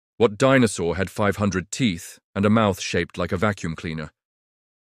What dinosaur had 500 teeth and a mouth shaped like a vacuum cleaner?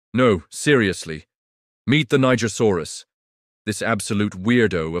 No, seriously. Meet the Nigersaurus. This absolute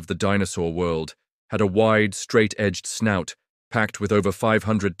weirdo of the dinosaur world had a wide, straight-edged snout packed with over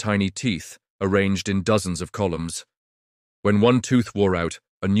 500 tiny teeth arranged in dozens of columns. When one tooth wore out,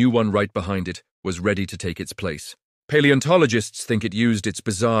 a new one right behind it was ready to take its place. Paleontologists think it used its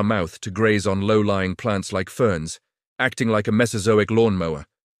bizarre mouth to graze on low-lying plants like ferns, acting like a Mesozoic lawnmower.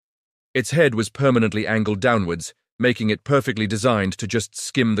 Its head was permanently angled downwards, making it perfectly designed to just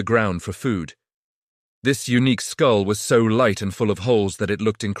skim the ground for food. This unique skull was so light and full of holes that it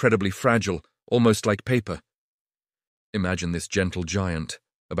looked incredibly fragile, almost like paper. Imagine this gentle giant,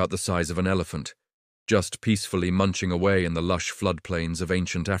 about the size of an elephant, just peacefully munching away in the lush floodplains of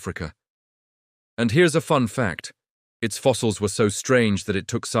ancient Africa. And here's a fun fact. Its fossils were so strange that it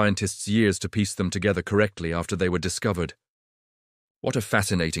took scientists years to piece them together correctly after they were discovered. What a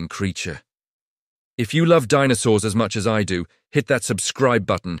fascinating creature. If you love dinosaurs as much as I do, hit that subscribe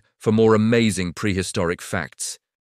button for more amazing prehistoric facts.